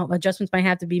 adjustments might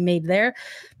have to be made there,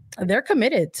 they're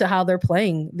committed to how they're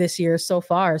playing this year so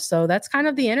far. So that's kind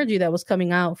of the energy that was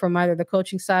coming out from either the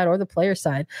coaching side or the player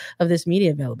side of this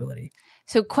media availability.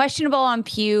 So questionable on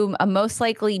Pugh, most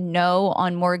likely no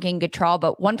on Morgan Gautrat,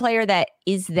 but one player that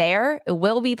is there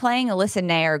will be playing, Alyssa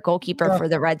Nair, goalkeeper for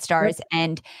the Red Stars. Yep.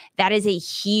 And that is a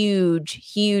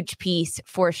huge, huge piece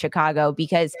for Chicago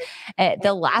because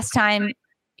the last time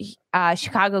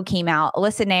Chicago came out,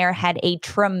 Alyssa Nair had a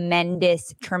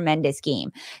tremendous, tremendous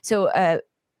game. So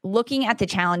looking at the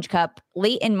Challenge Cup,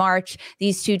 late in March,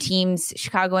 these two teams,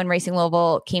 Chicago and Racing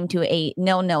Louisville, came to a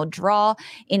 0-0 draw.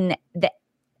 In the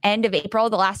end of April,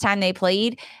 the last time they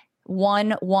played,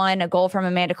 1-1, a goal from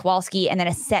Amanda Kowalski, and then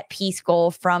a set piece goal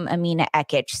from Amina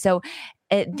Ekic. So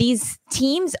these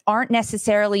teams aren't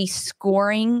necessarily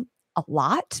scoring a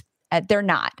lot. They're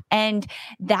not. And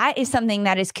that is something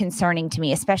that is concerning to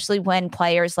me, especially when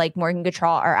players like Morgan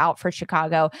Gautrat are out for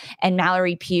Chicago and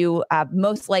Mallory Pugh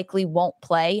most likely won't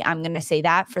play. I'm going to say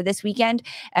that for this weekend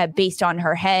based on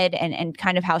her head and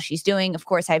kind of how she's doing. Of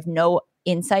course, I have no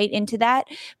insight into that,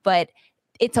 but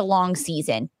it's a long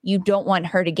season. You don't want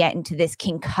her to get into this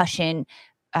concussion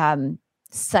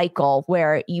cycle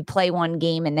where you play one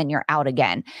game and then you're out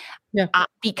again. Yeah.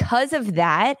 Because of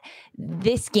that,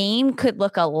 this game could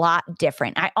look a lot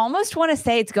different. I almost want to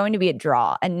say it's going to be a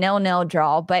draw, a 0-0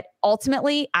 draw, but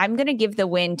ultimately I'm going to give the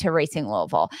win to Racing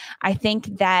Louisville. I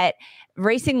think that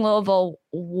Racing Louisville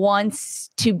wants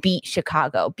to beat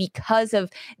Chicago because of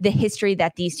the history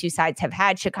that these two sides have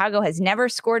had. Chicago has never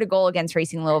scored a goal against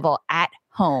Racing Louisville at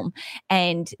home.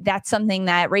 And that's something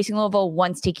that Racing Louisville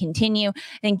wants to continue.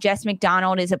 I think Jess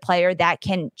McDonald is a player that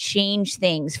can change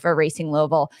things for Racing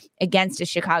Louisville against a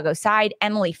Chicago side.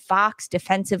 Emily Fox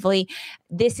defensively,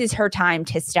 this is her time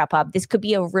to step up. This could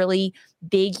be a really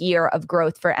big year of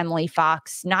growth for Emily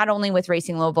Fox, not only with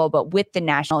Racing Louisville, but with the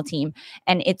national team.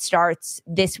 And it starts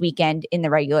this weekend in the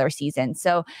regular season.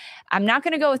 So I'm not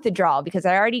going to go with the draw because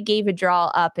I already gave a draw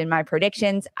up in my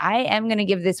predictions. I am going to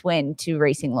give this win to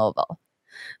Racing Louisville.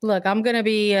 Look, I'm going to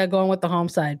be going with the home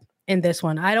side. in this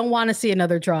one. I don't want to see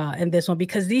another draw in this one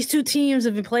because these two teams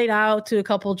have been played out to a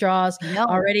couple draws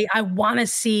already. I want to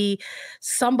see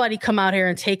somebody come out here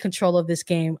and take control of this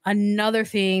game. Another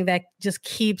thing that just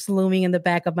keeps looming in the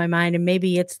back of my mind, and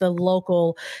maybe it's the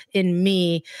local in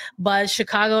me, but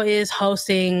Chicago is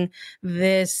hosting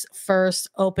this first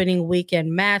opening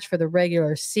weekend match for the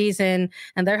regular season.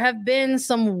 And there have been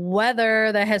some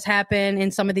weather that has happened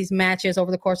in some of these matches over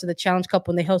the course of the Challenge Cup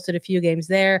when they hosted a few games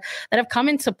there that have come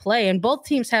into play, and both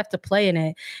teams have to play in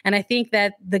it. And I think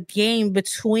that the game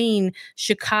between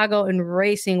Chicago and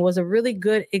Racing was a really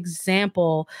good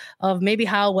example of maybe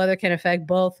how weather can affect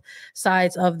both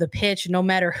sides of the pitch, no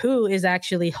matter who is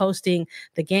actually hosting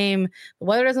the game. The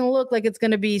weather doesn't look like it's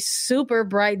going to be super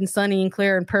bright and sunny and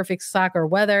clear and perfect soccer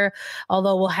weather,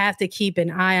 although we'll have to keep an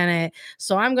eye on it.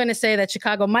 So I'm going to say that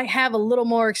Chicago might have a little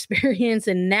more experience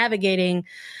in navigating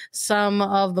some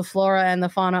of the flora and the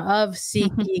fauna of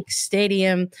SeatGeek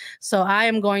Stadium. So I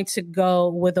am going to go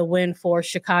with a win for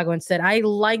Chicago instead. I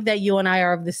like that you and I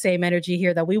are of the same energy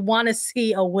here, that we want to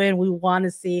see a win. We want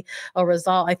to see a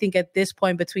result. I think at this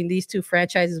point between these two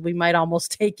franchises, we might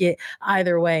almost take it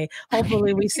either way.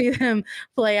 Hopefully we see them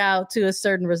play out to a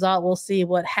certain result. We'll see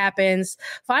what happens.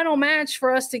 Final match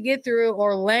for us to get through,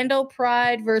 Orlando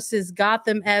Pride versus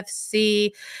Gotham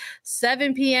FC,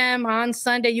 7 p.m. on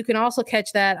Sunday. You can also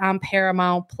catch that on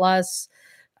Paramount Plus.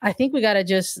 I think we got to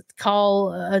just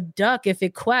call a duck if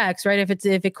it quacks, right?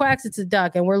 If it quacks, it's a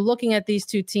duck. And we're looking at these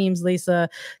two teams, Lisa,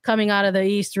 coming out of the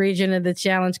East region of the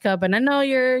Challenge Cup. And I know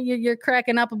you're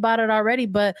cracking up about it already,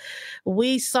 but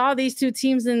we saw these two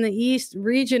teams in the East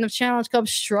region of Challenge Cup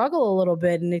struggle a little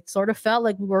bit. And it sort of felt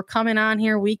like we were coming on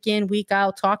here week in, week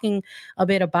out, talking a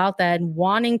bit about that and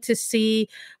wanting to see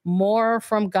more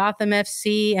from Gotham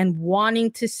FC and wanting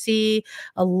to see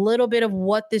a little bit of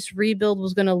what this rebuild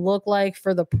was going to look like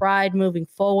for the Pride moving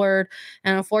forward.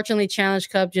 And unfortunately, Challenge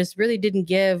Cup just really didn't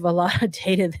give a lot of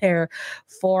data there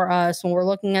for us. When we're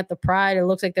looking at the Pride, it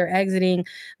looks like they're exiting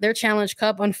their Challenge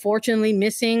Cup, unfortunately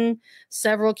missing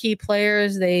several key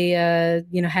players. They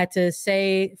had to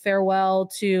say farewell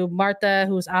to Marta,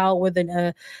 who's out with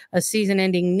a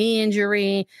season-ending knee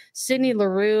injury. Sydney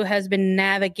Leroux has been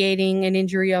navigating an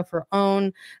injury of her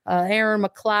own. Aaron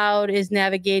McLeod is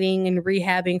navigating and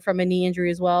rehabbing from a knee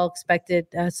injury as well, expected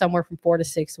somewhere from 4 to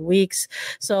 6 weeks.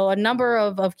 So a number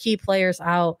of key players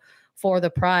out for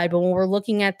the Pride. But when we're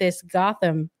looking at this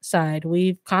Gotham side,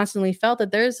 we've constantly felt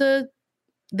that there's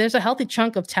a healthy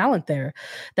chunk of talent there,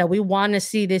 that we want to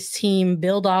see this team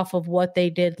build off of what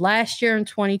they did last year in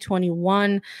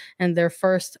 2021 and their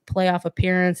first playoff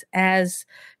appearance as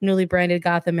newly branded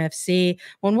Gotham FC.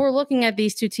 When we're looking at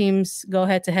these two teams go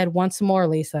head to head once more,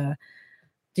 Lisa,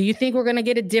 do you think we're going to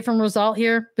get a different result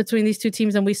here between these two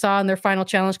teams than we saw in their final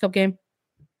Challenge Cup game?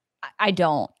 I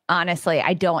don't. Honestly,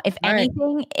 I don't. If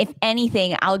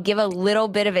anything, I'll give a little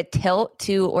bit of a tilt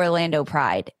to Orlando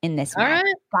Pride in this match.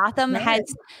 Right. Gotham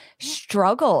has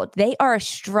struggled. They are a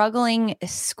struggling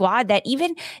squad that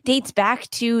even dates back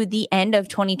to the end of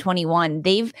 2021.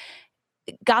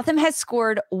 Gotham has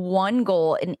scored 1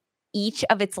 goal in each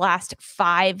of its last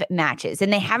 5 matches,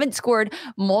 and they haven't scored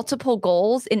multiple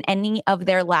goals in any of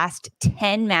their last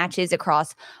 10 matches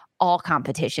across all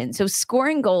competitions. So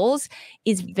scoring goals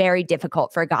is very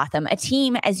difficult for Gotham, a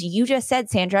team, as you just said,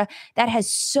 Sandra, that has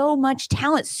so much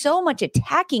talent, so much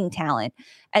attacking talent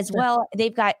as well.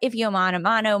 They've got Ifeoma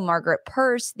Onumonu, Margaret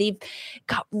Purse. They've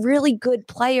got really good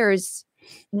players.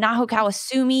 Naho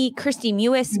Kawasumi, Christy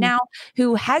Mewis now,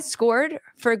 who has scored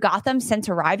for Gotham since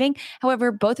arriving.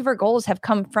 However, both of her goals have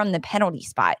come from the penalty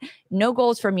spot. No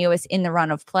goals for Mewis in the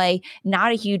run of play.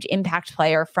 Not a huge impact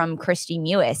player from Christy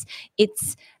Mewis.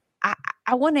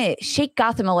 I want to shake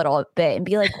Gotham a little bit and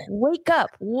be like, wake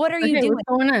up. What are you doing? What's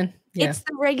going on? Yeah. It's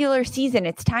the regular season.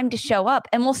 It's time to show up.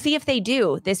 And we'll see if they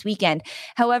do this weekend.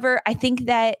 However, I think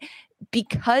that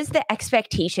because the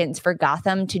expectations for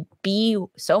Gotham to be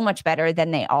so much better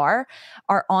than they are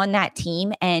on that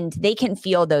team, and they can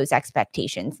feel those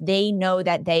expectations. They know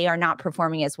that they are not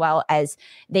performing as well as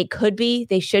they could be,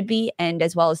 they should be, and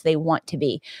as well as they want to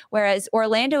be. Whereas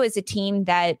Orlando is a team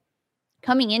that,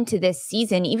 coming into this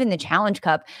season, even the Challenge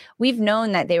Cup, we've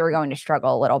known that they were going to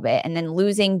struggle a little bit. And then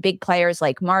losing big players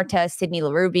like Marta, Sydney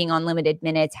Leroux being on limited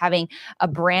minutes, having a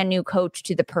brand new coach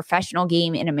to the professional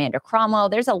game in Amanda Cromwell.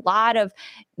 There's a lot of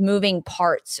moving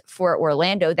parts for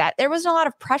Orlando that there was a lot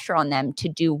of pressure on them to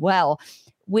do well,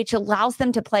 which allows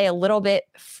them to play a little bit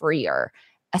freer,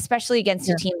 especially against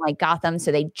a team like Gotham. So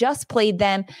they just played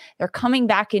them. They're coming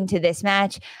back into this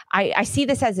match. I see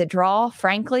this as a draw,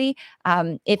 frankly.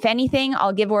 If anything,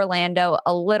 I'll give Orlando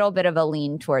a little bit of a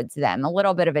lean towards them, a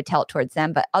little bit of a tilt towards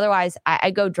them. But otherwise, I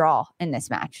go draw in this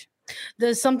match.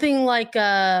 Does something like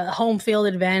home field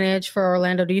advantage for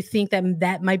Orlando, do you think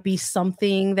that might be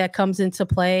something that comes into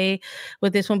play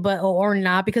with this one, or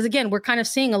not? Because again, we're kind of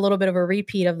seeing a little bit of a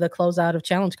repeat of the closeout of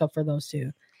Challenge Cup for those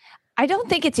two. I don't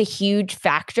think it's a huge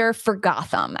factor for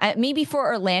Gotham. Maybe for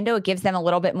Orlando, it gives them a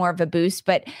little bit more of a boost,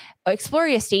 but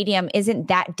Exploria Stadium isn't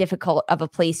that difficult of a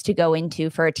place to go into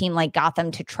for a team like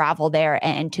Gotham to travel there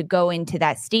and to go into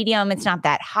that stadium. It's not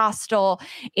that hostile.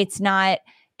 It's not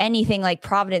anything like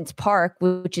Providence Park,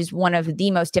 which is one of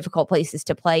the most difficult places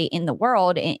to play in the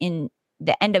world in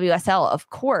the NWSL,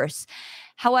 of course.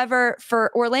 However,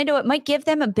 for Orlando, it might give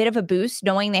them a bit of a boost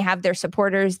knowing they have their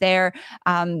supporters there,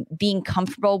 being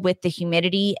comfortable with the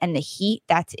humidity and the heat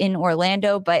that's in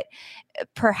Orlando. But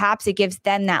perhaps it gives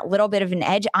them that little bit of an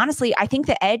edge. Honestly, I think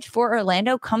the edge for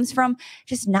Orlando comes from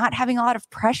just not having a lot of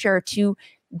pressure to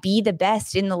be the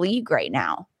best in the league right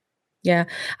now. Yeah,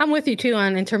 I'm with you too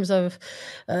in terms of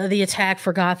the attack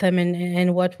for Gotham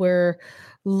and what we're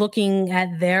looking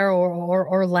at there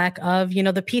or lack of,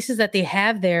 the pieces that they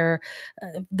have there,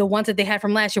 the ones that they had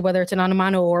from last year, whether it's an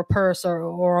Anamano or a Purse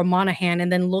or a Monahan,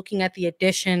 and then looking at the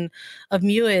addition of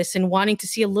Mewis and wanting to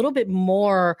see a little bit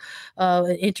more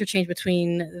interchange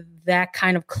between that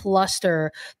kind of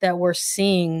cluster that we're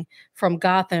seeing from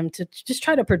Gotham to just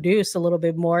try to produce a little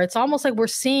bit more. It's almost like we're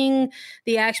seeing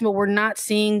the action, but we're not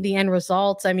seeing the end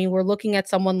results. I mean, we're looking at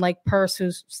someone like Purse,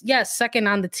 who's, second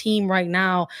on the team right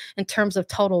now in terms of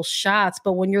total shots.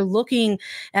 But when you're looking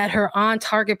at her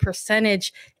on-target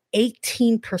percentage,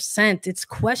 18%. It's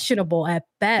questionable at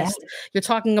best. Yeah. You're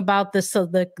talking about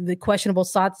the questionable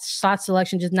shot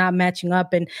selection just not matching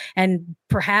up, and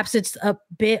perhaps it's a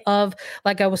bit of,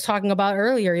 like I was talking about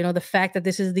earlier, the fact that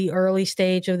this is the early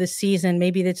stage of the season.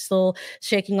 Maybe it's still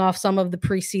shaking off some of the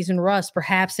preseason rust.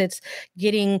 Perhaps it's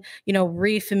getting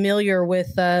re-familiar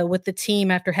with the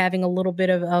team after having a little bit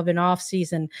of an off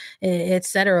season,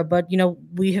 etc. But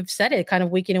we have said it kind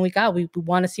of week in and week out. We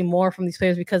want to see more from these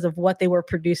players because of what they were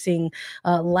producing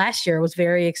last year. It was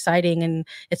very exciting, and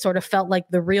it sort of felt like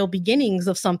the real beginnings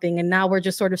of something. And now we're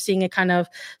just sort of seeing it kind of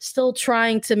still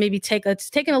trying to maybe it's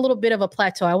taken a little bit of a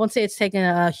plateau. I won't say it's taken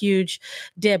a huge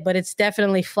dip, but it's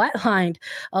definitely flatlined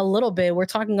a little bit. We're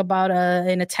talking about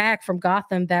an attack from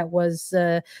Gotham that was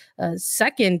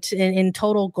second in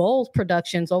total goal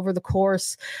productions over the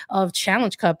course of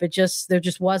Challenge Cup. There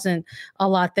just wasn't a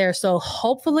lot there. So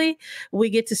hopefully we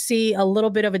get to see a little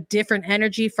bit of a different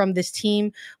energy from this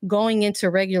team going into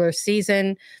regular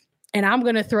season. And I'm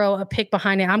going to throw a pick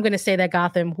behind it. I'm going to say that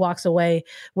Gotham walks away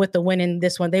with the win in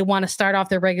this one. They want to start off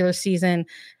their regular season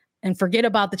and forget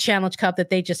about the Challenge Cup that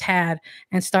they just had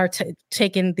and start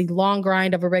taking the long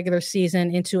grind of a regular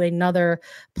season into another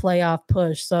playoff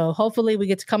push. So hopefully we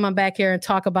get to come on back here and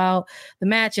talk about the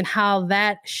match and how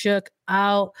that shook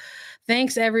out.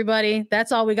 Thanks, everybody.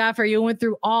 That's all we got for you. We went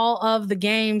through all of the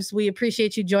games. We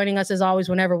appreciate you joining us as always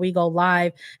whenever we go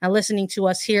live and listening to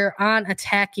us here on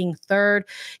Attacking Third.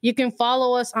 You can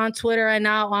follow us on Twitter and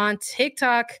now on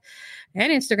TikTok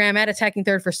and Instagram at Attacking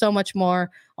Third for so much more.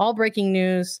 All breaking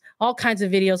news, all kinds of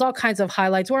videos, all kinds of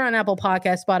highlights. We're on Apple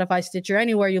Podcasts, Spotify, Stitcher,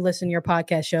 anywhere you listen to your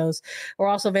podcast shows. We're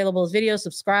also available as videos.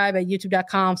 Subscribe at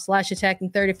youtube.com/Attacking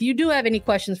Third. If you do have any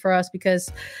questions for us,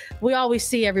 because we always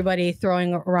see everybody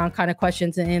throwing around kind of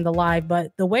questions in the live,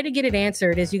 but the way to get it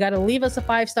answered is you got to leave us a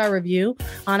 5-star review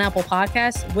on Apple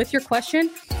Podcasts with your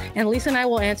question, and Lisa and I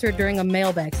will answer it during a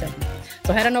mailbag segment.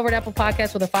 So head on over to Apple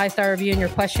Podcasts with a 5-star review and your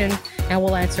question, and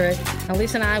we'll answer it. And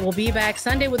Lisa and I will be back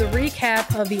Sunday with a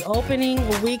recap of the opening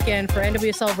weekend for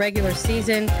NWSL regular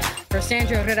season. For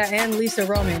Sandra Herrera and Lisa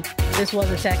Roman, this was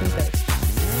Attacking Third.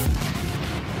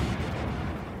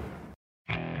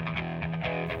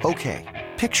 Okay,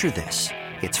 picture this.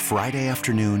 It's Friday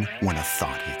afternoon when a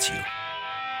thought hits you.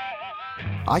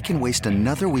 I can waste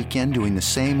another weekend doing the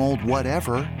same old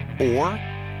whatever, or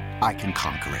I can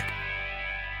conquer it.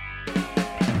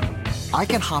 I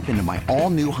can hop into my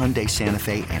all-new Hyundai Santa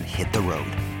Fe and hit the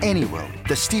road. Any road.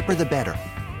 The steeper, the better.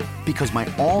 Because my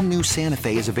all-new Santa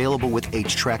Fe is available with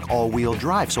H-Track all-wheel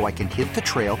drive, so I can hit the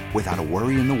trail without a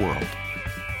worry in the world.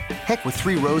 Heck, with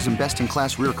 3 rows and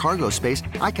best-in-class rear cargo space,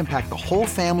 I can pack the whole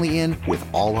family in with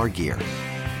all our gear.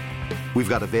 We've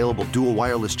got available dual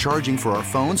wireless charging for our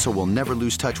phones, so we'll never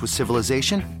lose touch with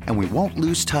civilization, and we won't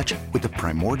lose touch with the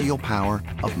primordial power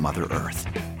of Mother Earth.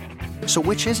 So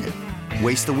which is it?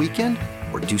 Waste the weekend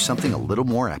or do something a little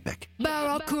more epic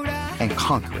and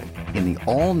conquer it in the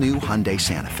all-new Hyundai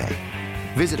Santa Fe.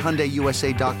 Visit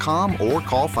HyundaiUSA.com or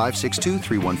call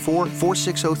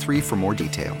 562-314-4603 for more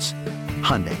details.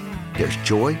 Hyundai, there's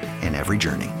joy in every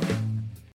journey.